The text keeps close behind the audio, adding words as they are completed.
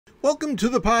Welcome to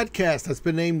the podcast that's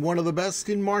been named one of the best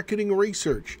in marketing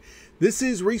research. This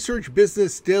is Research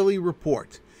Business Daily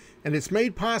Report, and it's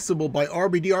made possible by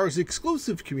RBDR's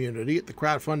exclusive community at the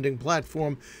crowdfunding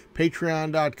platform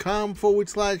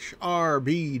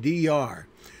patreon.com/RBDR.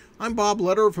 I'm Bob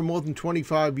Lederer, for more than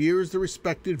 25 years, the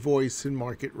respected voice in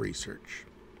market research.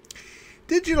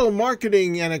 Digital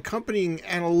marketing and accompanying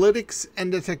analytics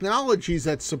and the technologies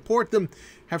that support them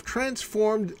have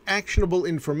transformed actionable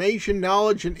information,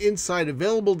 knowledge, and insight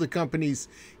available to companies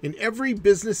in every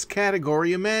business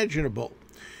category imaginable.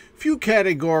 Few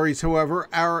categories, however,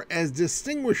 are as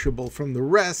distinguishable from the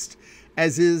rest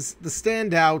as is the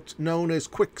standout known as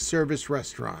quick service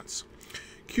restaurants.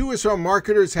 QSR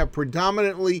marketers have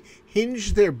predominantly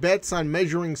hinged their bets on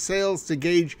measuring sales to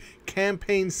gauge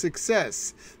campaign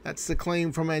success. That's the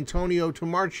claim from Antonio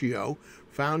Tomarchio,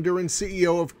 founder and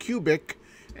CEO of Cubic,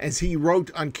 as he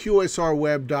wrote on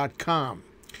QSRweb.com.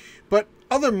 But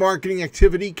other marketing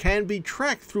activity can be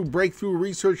tracked through breakthrough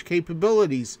research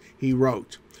capabilities, he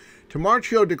wrote.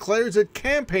 Tomarchio declares that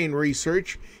campaign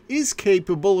research is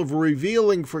capable of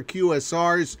revealing for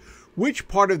QSRs which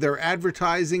part of their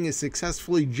advertising is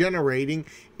successfully generating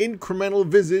incremental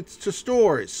visits to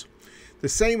stores. The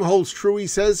same holds true, he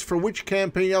says, for which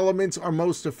campaign elements are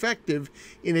most effective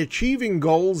in achieving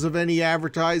goals of any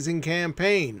advertising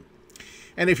campaign.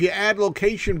 And if you add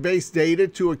location-based data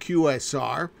to a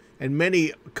QSR, and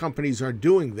many companies are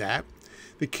doing that,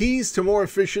 the keys to more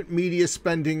efficient media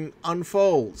spending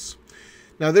unfolds.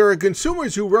 Now, there are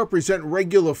consumers who represent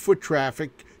regular foot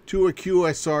traffic to a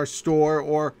QSR store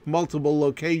or multiple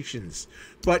locations.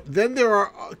 But then there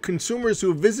are consumers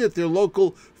who visit their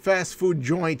local fast food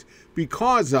joint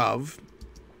because of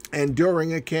and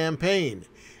during a campaign.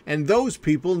 And those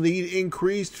people need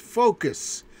increased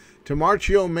focus.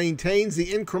 Tomarchio maintains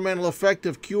the incremental effect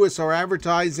of QSR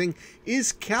advertising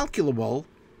is calculable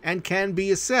and can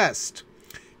be assessed.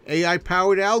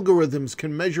 AI-powered algorithms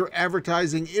can measure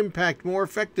advertising impact more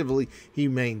effectively, he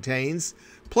maintains.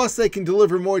 Plus, they can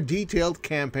deliver more detailed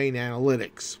campaign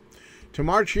analytics.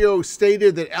 Tomarchio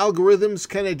stated that algorithms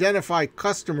can identify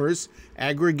customers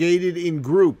aggregated in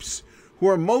groups who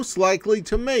are most likely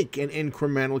to make an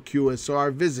incremental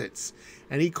QSR visits,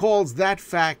 and he calls that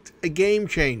fact a game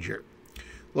changer.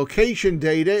 Location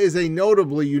data is a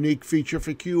notably unique feature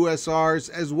for QSRs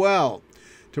as well.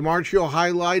 Tomarchio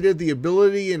highlighted the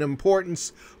ability and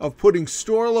importance of putting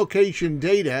store location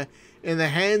data in the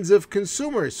hands of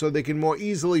consumers so they can more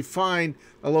easily find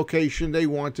a location they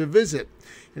want to visit,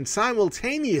 and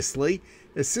simultaneously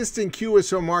assisting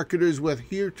QSR marketers with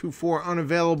heretofore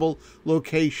unavailable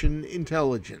location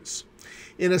intelligence.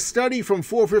 In a study from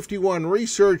 451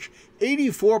 Research,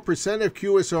 84% of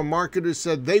QSR marketers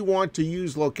said they want to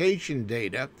use location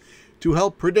data to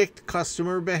help predict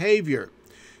customer behavior.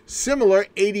 Similar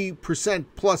 80%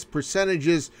 plus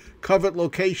percentages covet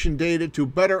location data to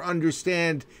better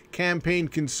understand campaign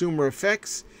consumer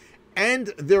effects,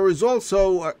 and there is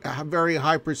also a very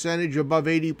high percentage, above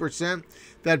 80%,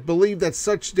 that believe that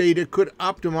such data could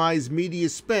optimize media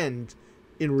spend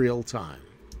in real time.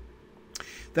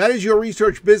 That is your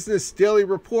Research Business Daily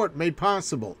Report, made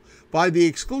possible by the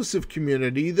exclusive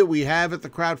community that we have at the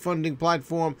crowdfunding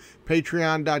platform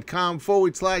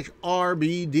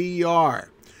patreon.com/RBDR.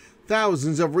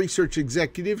 Thousands of research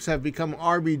executives have become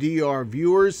RBDR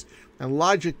viewers, and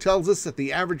logic tells us that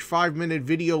the average 5-minute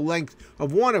video length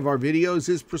of one of our videos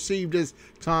is perceived as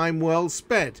time well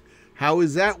spent. How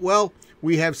is that? Well,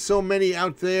 we have so many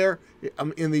out there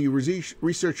in the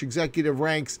research executive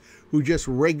ranks who just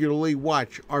regularly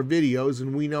watch our videos,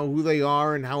 and we know who they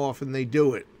are and how often they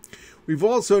do it. We've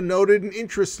also noted an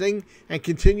interesting and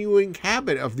continuing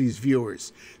habit of these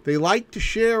viewers. They like to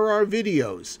share our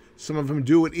videos. Some of them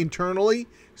do it internally,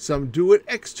 some do it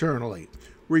externally.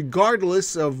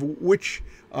 Regardless of which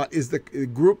is the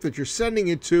group that you're sending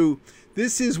it to,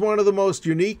 this is one of the most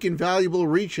unique and valuable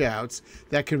reach outs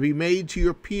that can be made to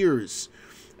your peers.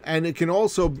 And it can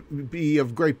also be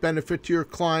of great benefit to your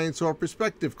clients or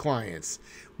prospective clients.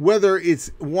 Whether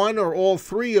it's one or all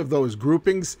three of those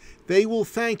groupings, they will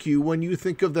thank you when you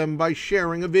think of them by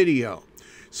sharing a video.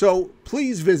 So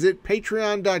please visit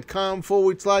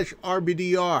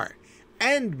patreon.com/RBDR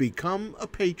and become a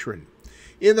patron.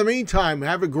 In the meantime,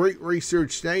 have a great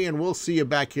research day, and we'll see you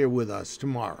back here with us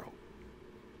tomorrow.